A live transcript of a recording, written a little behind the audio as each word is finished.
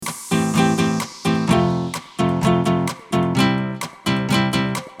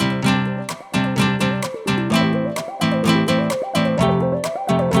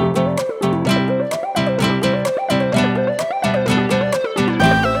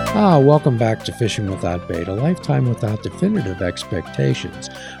Welcome back to Fishing Without Bait, a lifetime without definitive expectations,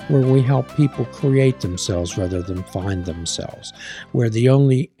 where we help people create themselves rather than find themselves, where the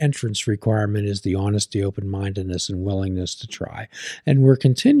only entrance requirement is the honesty, open-mindedness, and willingness to try. And we're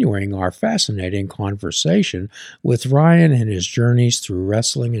continuing our fascinating conversation with Ryan and his journeys through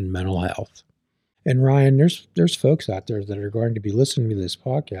wrestling and mental health. And Ryan, there's folks out there that are going to be listening to this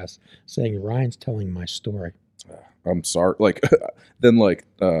podcast saying, Ryan's telling my story. I'm sorry. But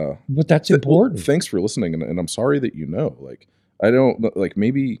that's important. Well, thanks for listening, and I'm sorry that I don't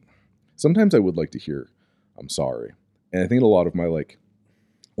maybe sometimes I would like to hear I'm sorry, and I think a lot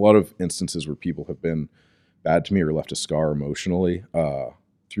of instances where people have been bad to me or left a scar emotionally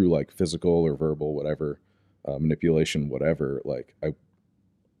through physical or verbal whatever manipulation whatever. I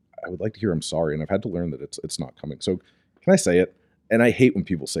would like to hear I'm sorry, and I've had to learn that it's not coming. So can I say it? And I hate when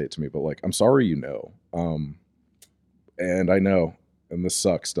people say it to me, but I'm sorry, and I know, and this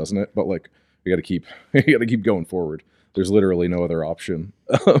sucks, doesn't it? But you got to keep going forward. There's literally no other option.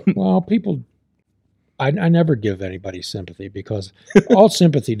 Well, I never give anybody sympathy because all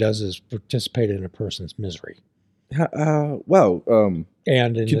sympathy does is participate in a person's misery. And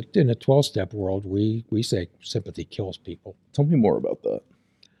in the 12-step world, we say sympathy kills people. Tell me more about that.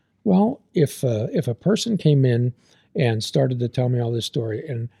 Well, if a person came in and started to tell me all this story,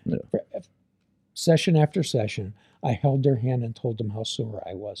 and session after session, I held their hand and told them how sore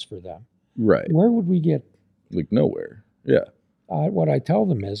I was for them. Right. Where would we get? Nowhere. Yeah. What I tell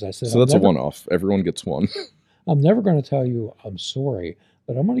them is, I said, so that's a one-off. Everyone gets one. I'm never going to tell you I'm sorry,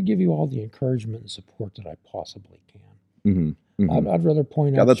 but I'm going to give you all the encouragement and support that I possibly can. Mm-hmm. Mm-hmm. I'd rather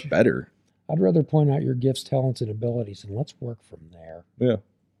point out. Yeah, that's better. I'd rather point out your gifts, talents, and abilities, and let's work from there. Yeah.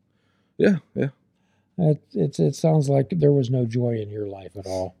 Yeah. Yeah. It sounds like there was no joy in your life at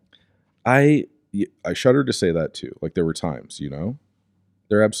all. I shudder to say that too. There were times,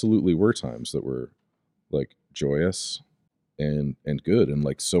 there absolutely were times that were joyous and good and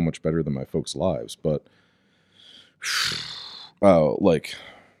so much better than my folks' lives. But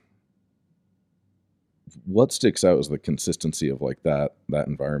what sticks out is the consistency of that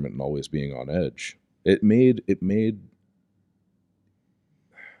environment and always being on edge. But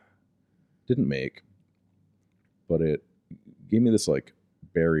it gave me this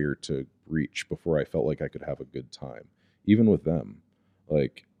barrier to reach before I felt like I could have a good time, even with them.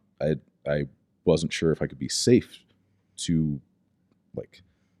 I wasn't sure if I could be safe to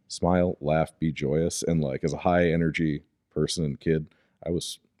smile, laugh, be joyous, and as a high energy person and kid, I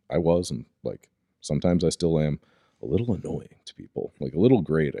was and sometimes I still am a little annoying to people, a little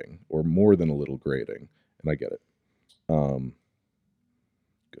grating or more than a little grating, and I get it.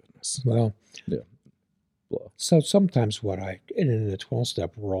 Goodness. Well, yeah. So sometimes in the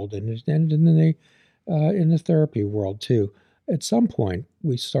 12-step world and in the therapy world too, at some point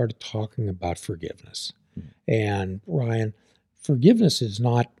we started talking about forgiveness. Mm-hmm. And Ryan, forgiveness is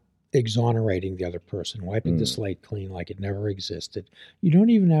not exonerating the other person, wiping the slate clean like it never existed. You don't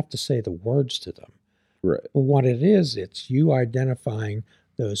even have to say the words to them. Right. But what it is, it's you identifying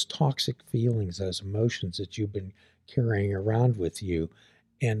those toxic feelings, those emotions that you've been carrying around with you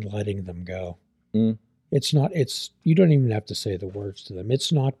and letting them go. Mm. You don't even have to say the words to them.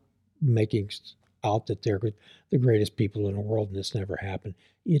 It's not making out that they're the greatest people in the world and this never happened.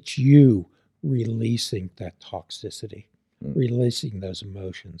 It's you releasing that toxicity, releasing those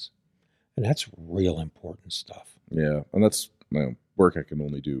emotions. And that's real important stuff. Yeah. And that's work I can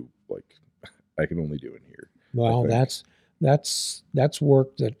only do in here. Well, that's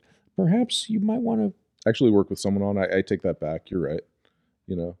work that perhaps you might want to actually work with someone on. I take that back. You're right.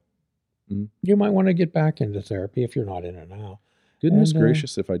 Mm-hmm. You might want to get back into therapy if you're not in it now. Goodness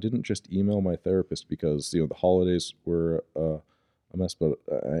gracious, if I didn't just email my therapist because, the holidays were a mess, but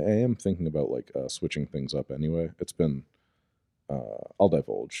I am thinking about switching things up anyway. It's been, I'll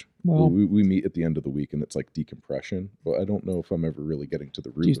divulge. Well, we meet at the end of the week and it's decompression, but I don't know if I'm ever really getting to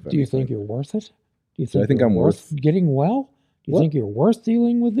the root of anything. Do you think you're worth it? Do you think I think I'm worth getting well? Do you think you're worth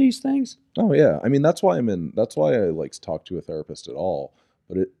dealing with these things? Oh yeah. I mean, that's why I talk to a therapist at all,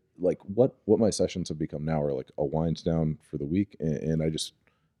 but it, what my sessions have become now are a wind down for the week, and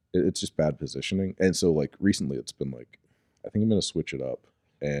it's just bad positioning. And so recently it's been I think I'm going to switch it up,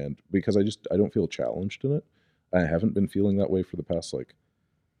 and because I don't feel challenged in it. I haven't been feeling that way for the past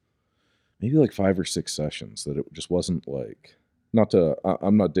maybe 5 or 6 sessions, that it just wasn't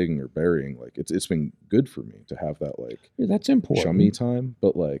I'm not digging or burying, it's been good for me to have that that's important chummy time,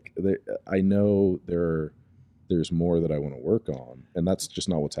 but I know there's more that I want to work on, and that's just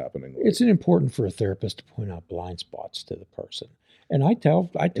not what's happening. It's important for a therapist to point out blind spots to the person. And I tell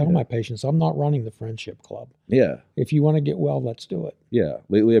Yeah. my patients, I'm not running the friendship club. Yeah. If you want to get well, let's do it. Yeah.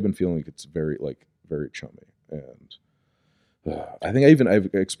 Lately, I've been feeling like it's very chummy, and I think I've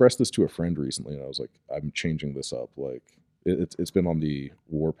expressed this to a friend recently, and I was like, I'm changing this up. Like, it's been on the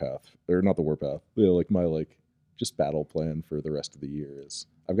warpath, or not the warpath. You know, like my just battle plan for the rest of the year is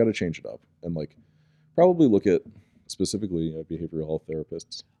I've got to change it up, and like probably look at specifically behavioral health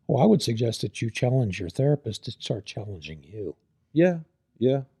therapists. Well, I would suggest that you challenge your therapist to start challenging you. Yeah.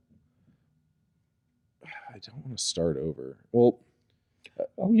 Yeah. I don't want to start over. Well,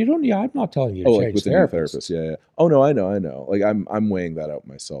 Oh, you don't. Yeah, I'm not telling you to like change with the new therapists. therapist. Yeah, yeah. Oh no, I know. Like I'm weighing that out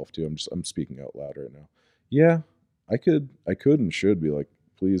myself too. I'm speaking out loud right now. Yeah, I could and should be like,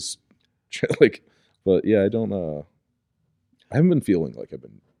 please, like, but yeah, I don't. I haven't been feeling like I've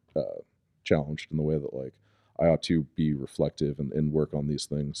been challenged in the way that like I ought to be reflective and work on these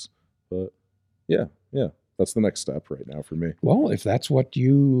things. But yeah, that's the next step right now for me. Well, if that's what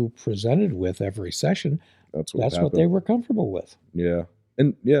you presented with every session, That's that's what they were comfortable with. Yeah.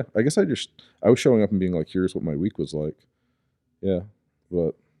 And yeah, I guess I was showing up and being like, here's what my week was like. Yeah.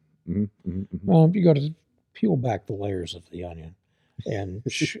 But Well, you got to peel back the layers of the onion and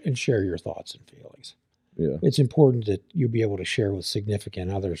and share your thoughts and feelings. yeah. It's important that you be able to share with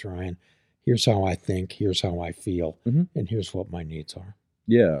significant others, Ryan. Here's how I think, here's how I feel, Mhm. and here's what my needs are.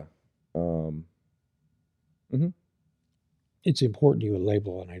 Yeah. It's important you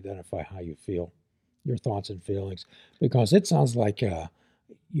label and identify how you feel, your thoughts and feelings, because it sounds like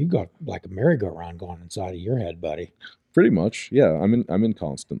you got like a merry-go-round going inside of your head, buddy. Pretty much. Yeah. I'm in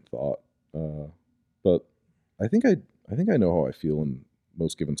constant thought. But I think I know how I feel in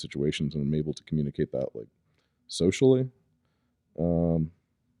most given situations, and I'm able to communicate that like socially.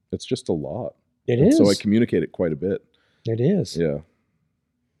 It's just a lot. It And is. so I communicate it quite a bit. It is. Yeah.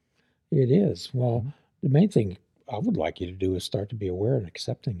 It is. Well, Mhm. the main thing I would like you to do is start to be aware and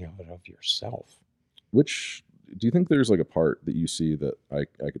accepting of it of yourself. Which do you think there's like a part that you see that I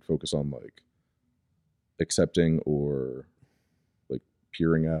could focus on, like accepting or like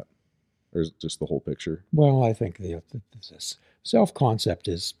peering at, or is it just the whole picture? Well, I think the this self-concept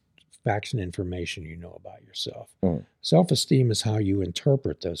is facts and information you know about yourself. Oh. Self-esteem is how you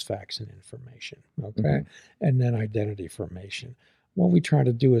interpret those facts and information, okay? Mhm. And then identity formation. What we try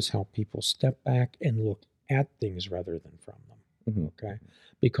to do is help people step back and look at things rather than from them, Mhm. okay?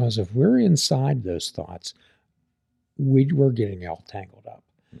 Because if we're inside those thoughts, we're getting all tangled up.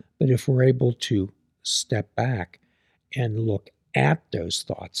 But if we're able to step back and look at those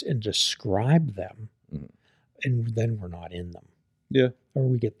thoughts and describe them, Mhm. and then we're not in them, Yeah. or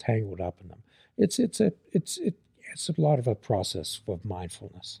we get tangled up in them. It's a lot of a process of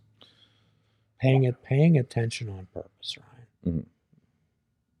mindfulness, paying attention on purpose, Ryan, Mhm.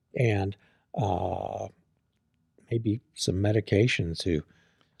 and maybe some medication to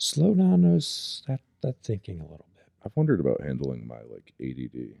slow down that thinking a little bit. I've wondered about handling my like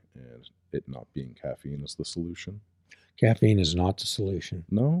ADD and it not being caffeine as the solution. Caffeine is not the solution.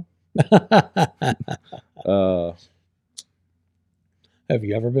 No. Have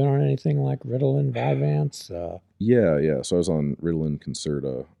you ever been on anything like Ritalin, Vyvanse? Yeah. So I was on Ritalin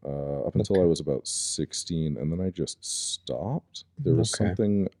Concerta up until Okay. I was about 16, and then I just stopped. There was Okay.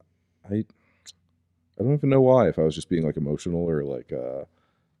 something I don't even know why. If I was just being like emotional or like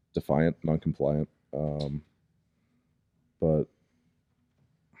defiant, non-compliant. But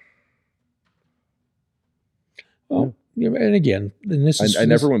Well, yeah, and again, and this is I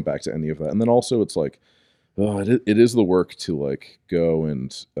never went back to any of that. And then also it's like, it is the work to like go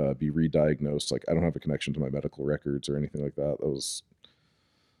and be re-diagnosed. Like I don't have a connection to my medical records or anything like that. That was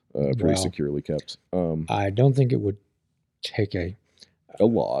pretty Well, securely kept. I don't think it would take a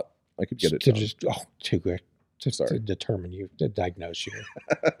lot. I could get it to done. just too good to Sorry. determine you, to diagnose you.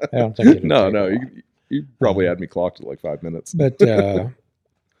 I don't think it would No, take a lot. you probably had me clocked at like 5 minutes. But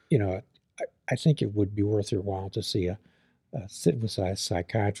you know, I think it would be worth your while to see sit with a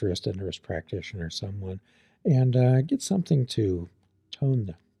psychiatrist, a nurse practitioner, someone, and get something to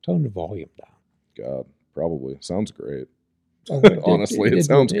tone the volume down. God, probably sounds great. Oh, Honestly, it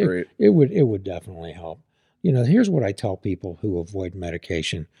sounds great. It would definitely help. You know, here's what I tell people who avoid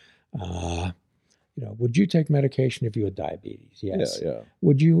medication. Would you take medication if you had diabetes? Yes. Yeah.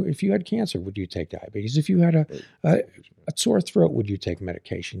 Would you, if you had cancer, would you take diabetes? If you had a sore throat, would you take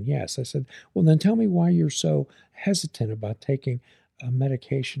medication? Yes. I said, well, then tell me why you're so hesitant about taking a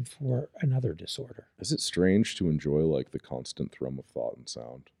medication for another disorder. Is it strange to enjoy like the constant thrum of thought and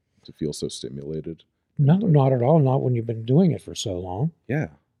sound, to feel so stimulated? No, not at all. Not when you've been doing it for so long. Yeah.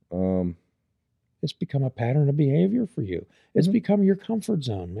 It's become a pattern of behavior for you. It's become your comfort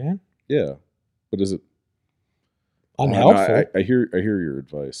zone, man. Yeah. But is it unhelpful. No, I hear your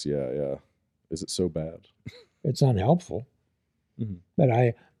advice. Yeah. Is it so bad? It's unhelpful. Mhm. But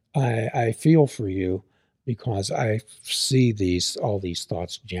I feel for you because I see all these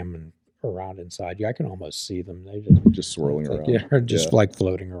thoughts jamming around inside you. I can almost see them. They Just swirling like, around. they're just Yeah. like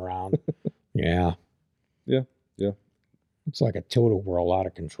floating around. Yeah. Yeah. It's like a total whirl out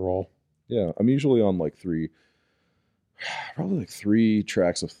of control. Yeah. I'm usually on like probably like 3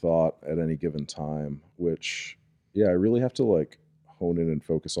 tracks of thought at any given time, which, yeah, I really have to like hone in and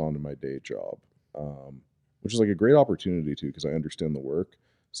focus on in my day job, which is like a great opportunity too, because I understand the work.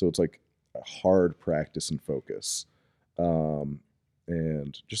 So it's like a hard practice and focus.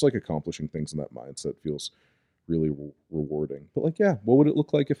 And just like accomplishing things in that mindset feels really rewarding. But like, yeah, what would it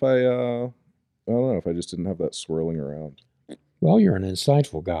look like if I don't know, if I just didn't have that swirling around? Well, you're an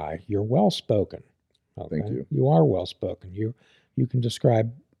insightful guy. You're well spoken. Okay? Thank you. You are well spoken. You can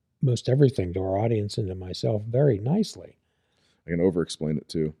describe most everything to our audience and to myself very nicely. I can over explain it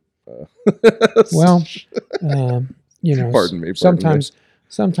too. Well, pardon me.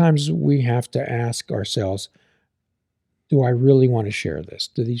 Sometimes we have to ask ourselves, do I really want to share this?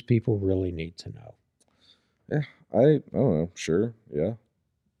 Do these people really need to know? Yeah, I don't know. Sure.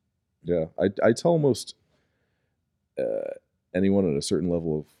 Yeah. I tell most anyone at a certain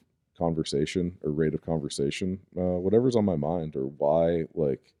level of conversation or rate of conversation, whatever's on my mind or why,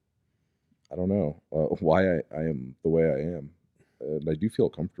 like, I don't know, why I am the way I am. And I do feel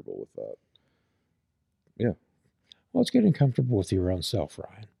comfortable with that. Yeah. Well, it's getting comfortable with your own self,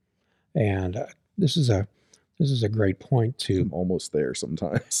 Ryan. And this is a great point to. I'm almost there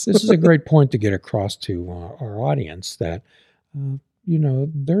sometimes. This is a great point to get across to our audience that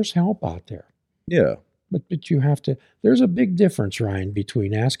there's help out there. Yeah. But you have to. There's a big difference, Ryan,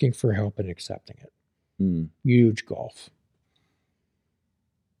 between asking for help and accepting it. Huge gulf.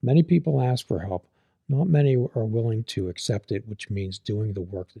 Many people ask for help. Not many are willing to accept it, which means doing the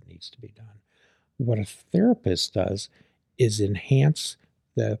work that needs to be done. What a therapist does is enhance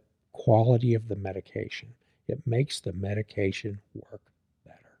the quality of the medication. It makes the medication work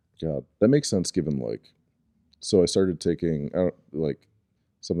better. Yeah, that makes sense given so I started taking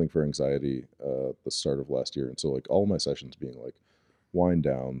something for anxiety the start of last year. And so like all of my sessions being like wind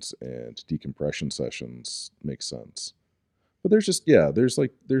downs and decompression sessions makes sense. But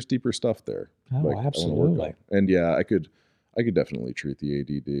there's deeper stuff there. Oh, absolutely. And yeah, I could definitely treat the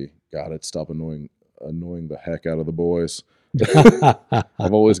ADD. God, it'd stop annoying the heck out of the boys.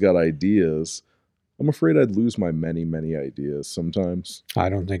 I've always got ideas. I'm afraid I'd lose my many, many ideas sometimes. I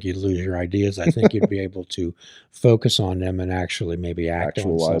don't think you'd lose your ideas. I think you'd be able to focus on them and actually maybe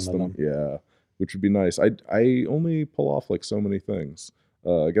actualize some of them. Yeah, which would be nice. I only pull off like so many things.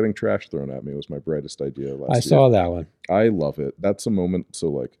 Getting trash thrown at me was my brightest idea last year. I saw that one. I love it. That's a moment. So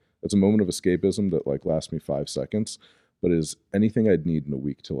like, that's a moment of escapism that like lasts me 5 seconds, but is anything I'd need in a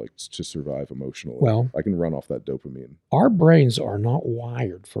week to survive emotionally. Well, I can run off that dopamine. Our brains are not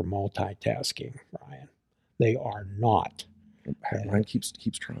wired for multitasking, Ryan. They are not. Ryan keeps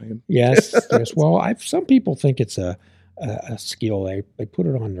trying. Yes. Well, some people think it's a skill. They put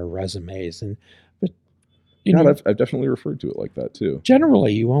it on their resumes, but I've definitely referred to it like that too.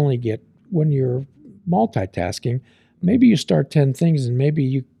 Generally, you only get, when you're multitasking, maybe you start 10 things and maybe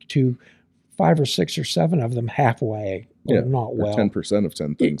you do 5 or 6 or 7 of them halfway or not well. 10% of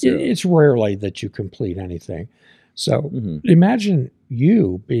 10 things. It's rarely that you complete anything. So imagine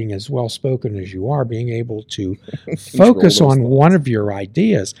you being as well spoken as you are, being able to focus on one of your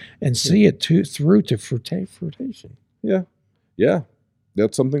ideas and see it through to fruition. Yeah.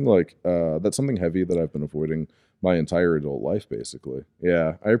 That's something heavy that I've been avoiding my entire adult life, basically.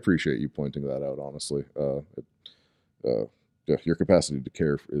 Yeah, I appreciate you pointing that out, honestly. Your capacity to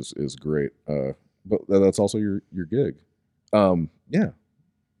care is great. But that's also your gig. Yeah,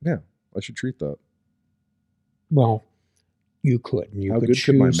 I should treat that. Well, you could. How good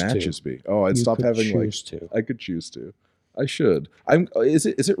could my matches be? Oh, I'd stop having I could choose to. I should. Is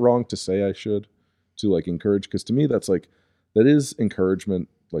it wrong to say I should, to like encourage? Because to me, that is encouragement,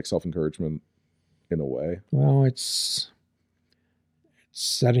 like self-encouragement in a way. Well, it's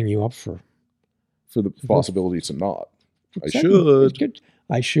setting you up for the possibility to not. I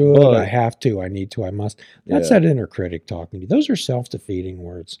should. But I have to. I need to. I must. That's that inner critic talking to you. Those are self-defeating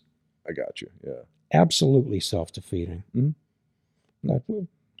words. I got you. Yeah. Absolutely self-defeating.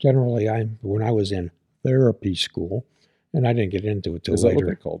 Generally, when I was in therapy school, and I didn't get into it till later. Is that what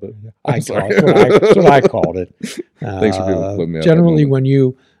they called it? That's what I called it. Thanks for letting me out. Generally,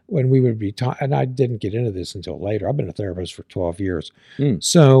 when we would be taught, and I didn't get into this until later. I've been a therapist for 12 years.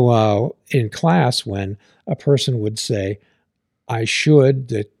 So in class, when a person would say, "I should,"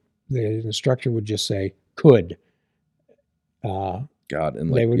 the instructor would just say, "Could," God,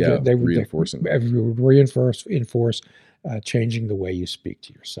 and They like, would yeah, they would reinforcing. enforce changing the way you speak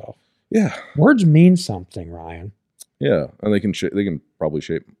to yourself. Yeah, Words mean something, Ryan. yeah, and they can probably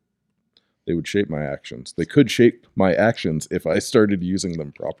shape. They would shape my actions. They could shape my actions if I started using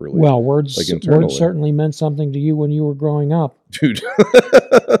them properly. Well, words like internally. words certainly meant something to you when you were growing up. Dude.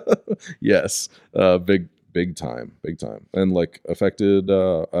 Yes, big time, and like affected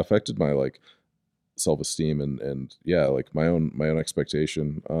my like self-esteem and yeah, like my own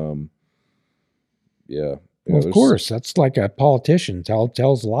expectation. Yeah. Well, of course, that's like a politician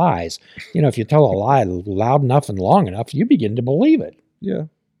tells lies. If you tell a lie loud enough and long enough, you begin to believe it. Yeah.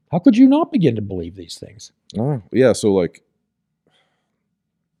 How could you not begin to believe these things? Yeah. So like,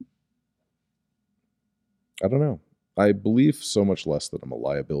 I don't know. I believe so much less that I'm a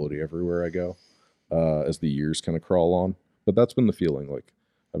liability everywhere I go, as the years kind of crawl on. But that's been the feeling like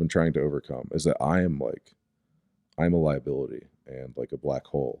I've been trying to overcome, is that I'm a liability and like a black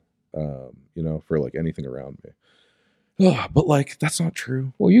hole, for like anything around me. But like, that's not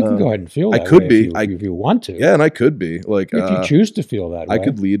true. Well, you can go ahead and feel that I could way be. if you want to. Yeah, and I could be like, if you choose to feel that way. I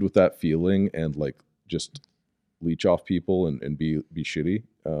could lead with that feeling and like just leech off people and be shitty.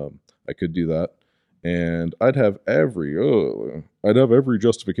 I could do that, and I'd have every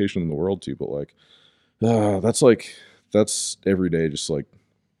justification in the world to. But like, that's every day, just like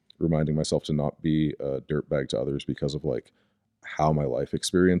reminding myself to not be a dirtbag to others because of like how my life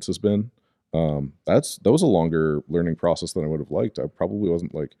experience has been. That was a longer learning process than I would have liked. I probably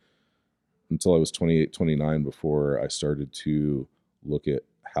wasn't like until I was 28, 29 before I started to look at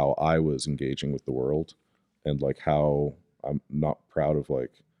how I was engaging with the world and like how I'm not proud of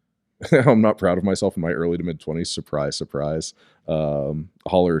I'm not proud of myself in my early to mid 20s. Surprise, surprise.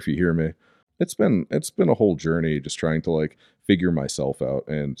 Holler if you hear me. It's been a whole journey just trying to like figure myself out,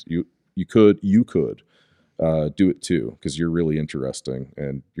 and you could do it too, because you're really interesting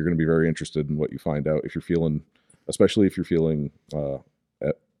and you're going to be very interested in what you find out especially if you're feeling a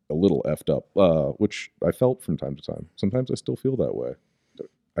little effed up, which I felt from time to time. Sometimes I still feel that way.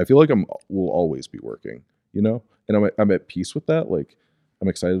 I feel like will always be working, and I'm at peace with that. Like, I'm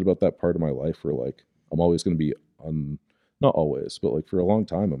excited about that part of my life where like I'm always going to be not always, but like for a long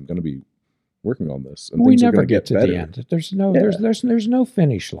time I'm going to be working on this, and we things never are going to get to better. the end. There's no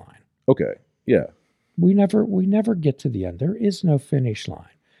finish line. Okay. Yeah. We never get to the end. There is no finish line.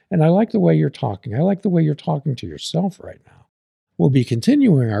 And I like the way you're talking. I like the way you're talking to yourself right now. We'll be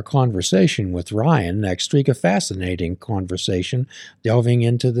continuing our conversation with Ryan next week, a fascinating conversation delving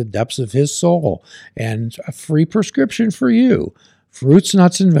into the depths of his soul, and a free prescription for you: fruits,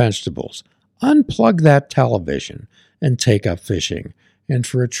 nuts, and vegetables. Unplug that television and take up fishing. And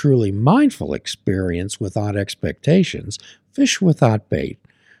for a truly mindful experience without expectations, fish without bait.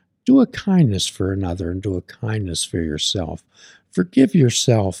 Do a kindness for another and do a kindness for yourself. Forgive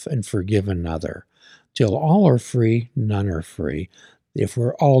yourself and forgive another. Till all are free, none are free. If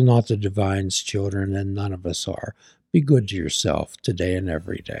we're all not the divine's children, then none of us are. Be good to yourself today and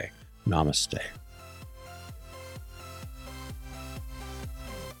every day. Namaste.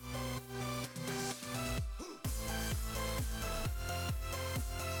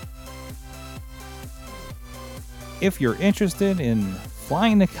 If you're interested in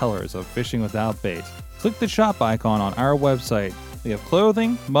flying the colors of fishing without bait, click the shop icon on our website. We have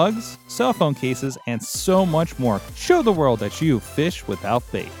clothing, mugs, cell phone cases, and so much more. Show the world that you fish without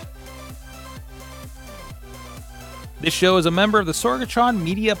bait. This show is a member of the Sorgatron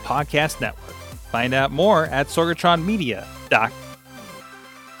Media Podcast Network. Find out more at sorgatronmedia.com.